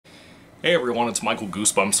Hey everyone, it's Michael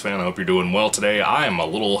GoosebumpsFan. I hope you're doing well today. I am a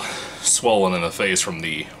little swollen in the face from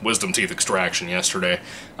the wisdom teeth extraction yesterday.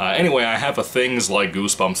 Anyway, I have a Things Like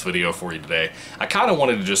Goosebumps video for you today. I kind of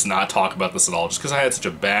wanted to just not talk about this at all, just because I had such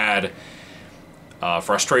a bad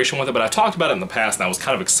frustration with it, but I've talked about it in the past, and I was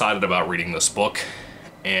kind of excited about reading this book,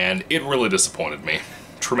 and it really disappointed me.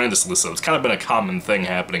 Tremendously so. It's kind of been a common thing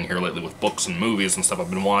happening here lately with books and movies and stuff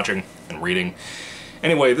I've been watching and reading.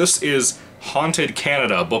 Anyway, this is Haunted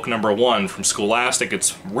Canada, book number 1 from Scholastic.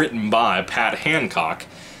 It's written by Pat Hancock.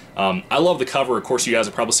 I love the cover. Of course, you guys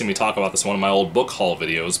have probably seen me talk about this in one of my old book haul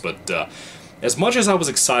videos, but as much as I was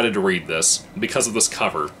excited to read this because of this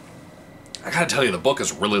cover, I gotta tell you, the book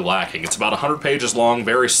is really lacking. It's about 100 pages long,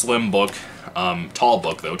 very slim book, tall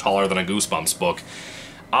book though, taller than a Goosebumps book.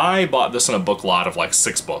 I bought this in a book lot of like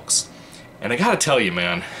 6 books, and I gotta tell you,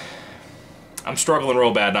 man, I'm struggling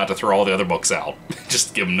real bad not to throw all the other books out.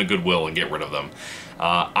 Just give them the goodwill and get rid of them.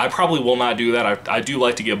 I probably will not do that. I do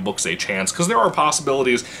like to give books a chance, because there are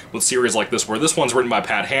possibilities with series like this, where this one's written by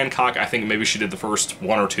Pat Hancock. I think maybe she did the first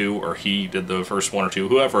 1 or 2, or he did the first 1 or 2,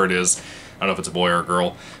 whoever it is. I don't know if it's a boy or a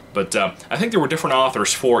girl. But I think there were different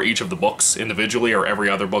authors for each of the books individually, or every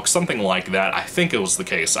other book, something like that. I think it was the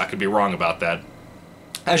case. I could be wrong about that.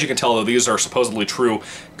 As you can tell, though, these are supposedly true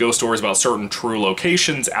ghost stories about certain true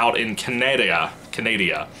locations out in Canada.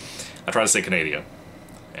 I tried to say Canada,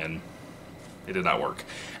 and it did not work.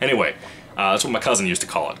 Anyway, that's what my cousin used to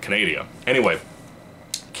call it, Canada. Anyway,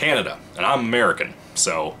 Canada, and I'm American,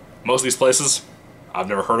 so most of these places, I've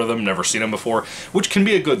never heard of them, never seen them before, which can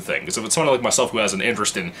be a good thing, because if it's someone like myself who has an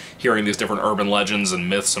interest in hearing these different urban legends and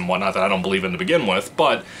myths and whatnot that I don't believe in to begin with,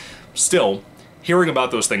 but still, hearing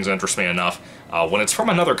about those things interests me enough. When it's from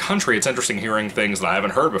another country, it's interesting hearing things that I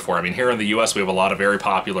haven't heard before. I mean, here in the US, we have a lot of very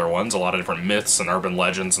popular ones, a lot of different myths and urban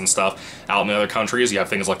legends and stuff. Out in the other countries, you have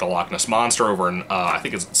things like the Loch Ness Monster over in, I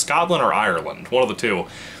think it's Scotland or Ireland, one of the two. You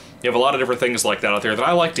have a lot of different things like that out there that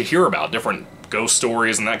I like to hear about, different ghost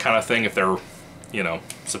stories and that kind of thing, if they're, you know,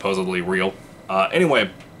 supposedly real. Anyway,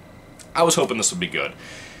 I was hoping this would be good.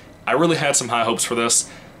 I really had some high hopes for this.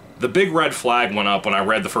 The big red flag went up when I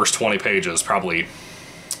read the first 20 pages, probably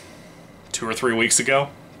 2 or 3 weeks ago.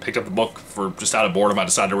 Picked up the book for just out of boredom. I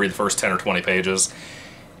decided to read the first 10 or 20 pages,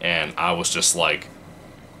 and I was just like,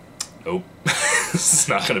 nope, this is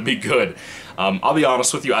not going to be good. I'll be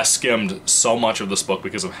honest with you, I skimmed so much of this book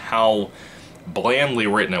because of how blandly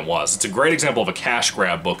written it was. It's a great example of a cash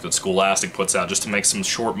grab book that Scholastic puts out just to make some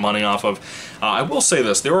short money off of. I will say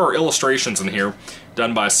this, there are illustrations in here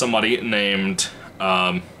done by somebody named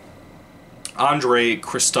Andre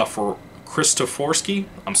Christoforsky.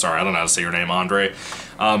 I'm sorry, I don't know how to say your name, Andre.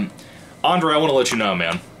 Andre, I want to let you know,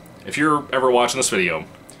 man, if you're ever watching this video,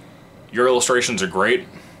 your illustrations are great.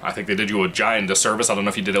 I think they did you a giant disservice. I don't know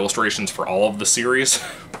if you did illustrations for all of the series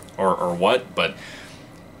or what, but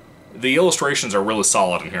the illustrations are really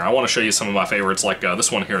solid in here. I want to show you some of my favorites, like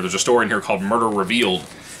this one here. There's a story in here called Murder Revealed,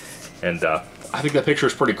 and I think that picture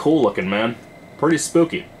is pretty cool looking, man. Pretty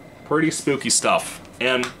spooky stuff.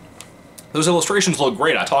 And those illustrations look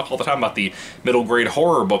great. I talk all the time about the middle grade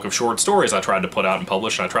horror book of short stories I tried to put out and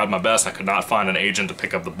publish, and I tried my best. I could not find an agent to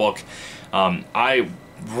pick up the book. I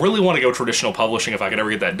really want to go traditional publishing if I could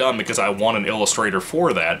ever get that done, because I want an illustrator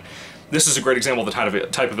for that. This is a great example of the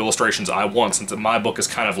type of illustrations I want, since my book is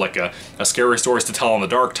kind of like a scary stories to tell in the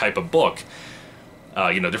dark type of book.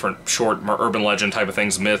 You know, different short urban legend type of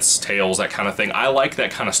things, myths, tales, that kind of thing. I like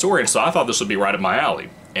that kind of story, and so I thought this would be right up my alley.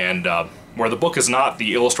 And where the book is not,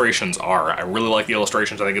 the illustrations are. I really like the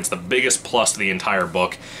illustrations. I think it's the biggest plus to the entire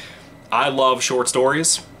book. I love short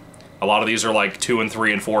stories. A lot of these are like 2 and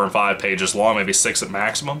 3 and 4 and 5 pages long, maybe 6 at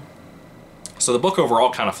maximum. So the book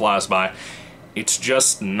overall kind of flies by. It's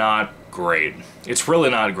just not great. It's really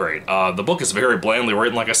not great. The book is very blandly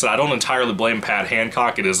written. Like I said, I don't entirely blame Pat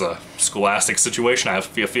Hancock. It is a Scholastic situation. I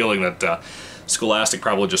have a feeling that Scholastic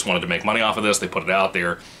probably just wanted to make money off of this. They put it out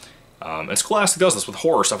there. And Scholastic does this with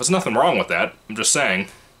horror stuff. There's nothing wrong with that. I'm just saying,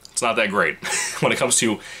 it's not that great. When it comes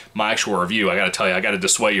to my actual review, I gotta tell you, I gotta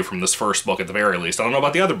dissuade you from this first book at the very least. I don't know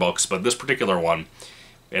about the other books, but this particular one,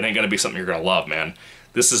 it ain't gonna be something you're gonna love, man.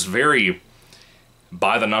 This is very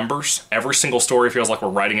by the numbers. Every single story feels like we're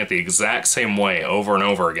writing it the exact same way over and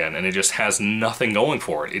over again, and it just has nothing going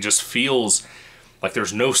for it. It just feels like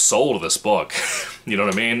there's no soul to this book. You know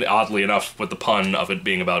what I mean? Oddly enough, with the pun of it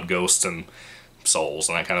being about ghosts and souls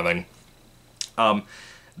and that kind of thing.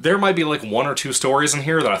 There might be like 1 or 2 stories in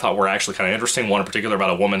here that I thought were actually kind of interesting. One in particular about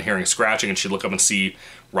a woman hearing scratching, and she'd look up and see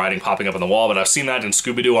writing popping up on the wall, but I've seen that in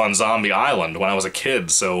Scooby-Doo on Zombie Island when I was a kid,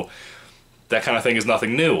 so that kind of thing is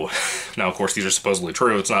nothing new. Now, of course, these are supposedly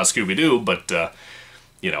true. It's not Scooby-Doo, but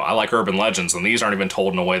you know, I like urban legends, and these aren't even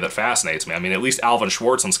told in a way that fascinates me. I mean, at least Alvin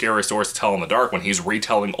Schwartz on Scary Stories to Tell in the Dark, when he's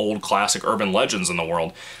retelling old classic urban legends in the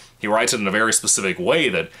world, he writes it in a very specific way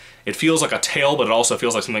that it feels like a tale, but it also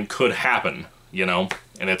feels like something could happen, you know?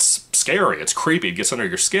 And it's scary, it's creepy, it gets under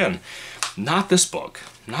your skin. Not this book.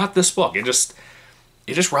 Not this book. It just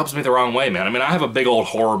rubs me the wrong way, man. I mean, I have a big old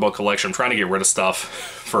horror book collection. I'm trying to get rid of stuff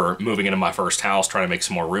for moving into my first house, trying to make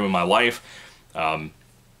some more room in my life, and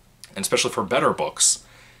especially for better books.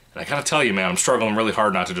 And I gotta tell you, man, I'm struggling really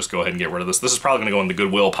hard not to just go ahead and get rid of this. This is probably gonna go in the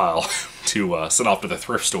Goodwill pile to send off to the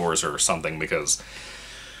thrift stores or something, because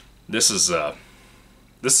this is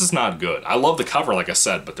not good. I love the cover, like I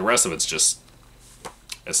said, but the rest of it's just,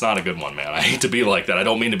 it's not a good one, man. I hate to be like that. I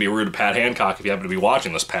don't mean to be rude to Pat Hancock if you happen to be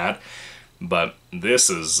watching this, Pat, but this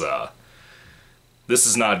is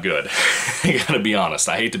not good. I gotta be honest.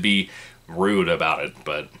 I hate to be rude about it,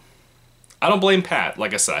 but I don't blame Pat.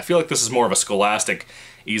 Like I said, I feel like this is more of a Scholastic,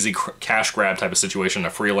 easy cash grab type of situation, a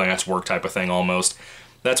freelance work type of thing almost.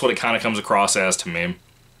 That's what it kind of comes across as to me.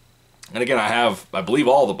 And again, I believe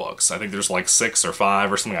all the books. I think there's like 6 or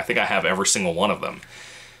 5 or something. I think I have every single one of them.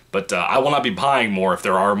 But I will not be buying more if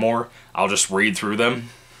there are more. I'll just read through them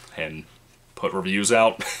and put reviews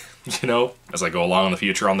out, you know, as I go along in the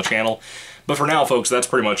future on the channel. But for now, folks, that's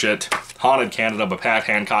pretty much it. Haunted Canada by Pat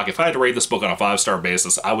Hancock. If I had to rate this book on a 5-star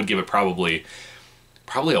basis, I would give it probably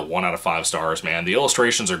a 1 out of 5 stars, man. The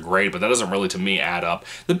illustrations are great, but that doesn't really, to me, add up.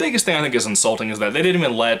 The biggest thing I think is insulting is that they didn't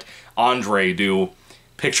even let Andre do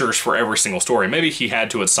pictures for every single story. Maybe he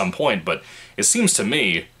had to at some point, but it seems to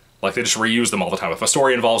me like they just reuse them all the time. If a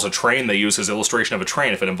story involves a train, they use his illustration of a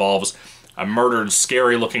train. If it involves a murdered,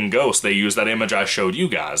 scary-looking ghost, they use that image I showed you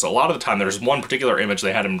guys. A lot of the time, there's one particular image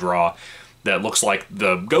they had him draw that looks like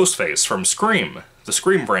the ghost face from Scream, the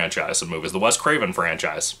Scream franchise of movies, the Wes Craven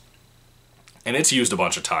franchise. And it's used a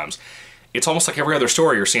bunch of times. It's almost like every other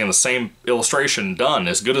story you're seeing the same illustration done,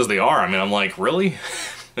 as good as they are. I mean, I'm like, really?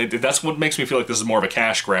 That's what makes me feel like this is more of a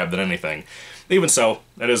cash grab than anything. Even so,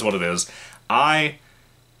 that is what it is. I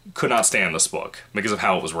could not stand this book because of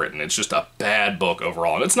how it was written. It's just a bad book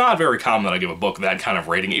overall. And it's not very common that I give a book that kind of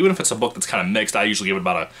rating. Even if it's a book that's kind of mixed, I usually give it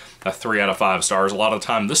about a 3 out of 5 stars. A lot of the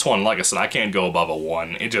time, this one, like I said, I can't go above a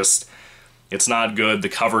 1. It's not good. The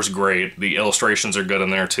cover's great. The illustrations are good in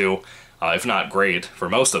there too. If not great for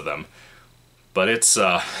most of them. But it's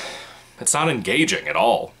not engaging at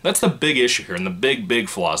all. That's the big issue here, and the big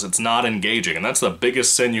flaws. It's not engaging, and that's the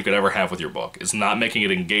biggest sin you could ever have with your book, is not making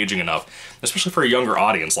it engaging enough, especially for a younger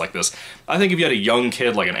audience like this. I think if you had a young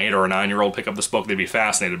kid, like an 8 or a 9-year-old, pick up this book, they'd be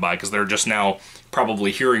fascinated by it, because they're just now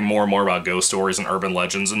probably hearing more and more about ghost stories and urban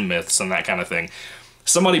legends and myths and that kind of thing.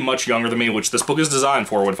 Somebody much younger than me, which this book is designed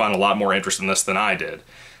for, would find a lot more interest in this than I did.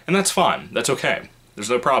 And that's fine. That's okay. There's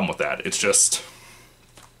no problem with that. It's just,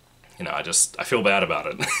 you know, I feel bad about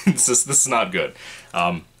it. This is not good.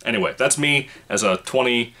 Anyway, that's me as a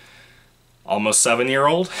 20, almost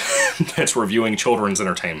 7-year-old that's reviewing children's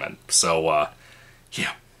entertainment. So,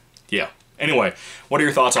 yeah. Anyway, what are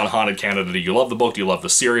your thoughts on Haunted Canada? Do you love the book? Do you love the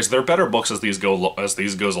series? They're better books as these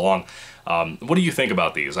goes along. What do you think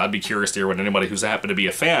about these? I'd be curious to hear what anybody who's happened to be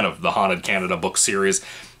a fan of the Haunted Canada book series.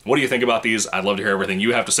 What do you think about these? I'd love to hear everything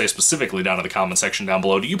you have to say specifically down in the comment section down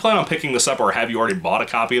below. Do you plan on picking this up, or have you already bought a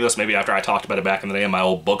copy of this? Maybe after I talked about it back in the day in my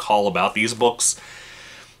old book haul about these books.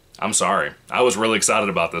 I'm sorry. I was really excited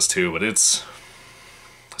about this too, but it's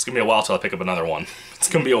going to be a while till I pick up another one. It's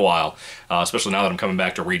going to be a while, especially now that I'm coming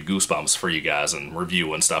back to read Goosebumps for you guys and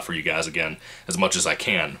review and stuff for you guys again as much as I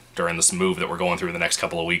can during this move that we're going through in the next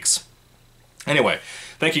couple of weeks. Anyway,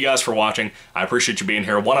 thank you guys for watching. I appreciate you being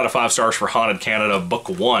here. 1 out of 5 stars for Haunted Canada, Book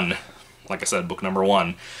 1. Like I said, book number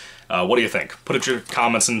 1. What do you think? Put your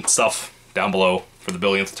comments and stuff down below for the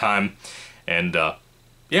billionth time. And, yeah,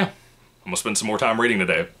 I'm going to spend some more time reading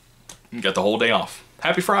today. Got the whole day off.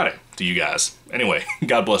 Happy Friday to you guys. Anyway,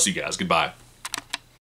 God bless you guys. Goodbye.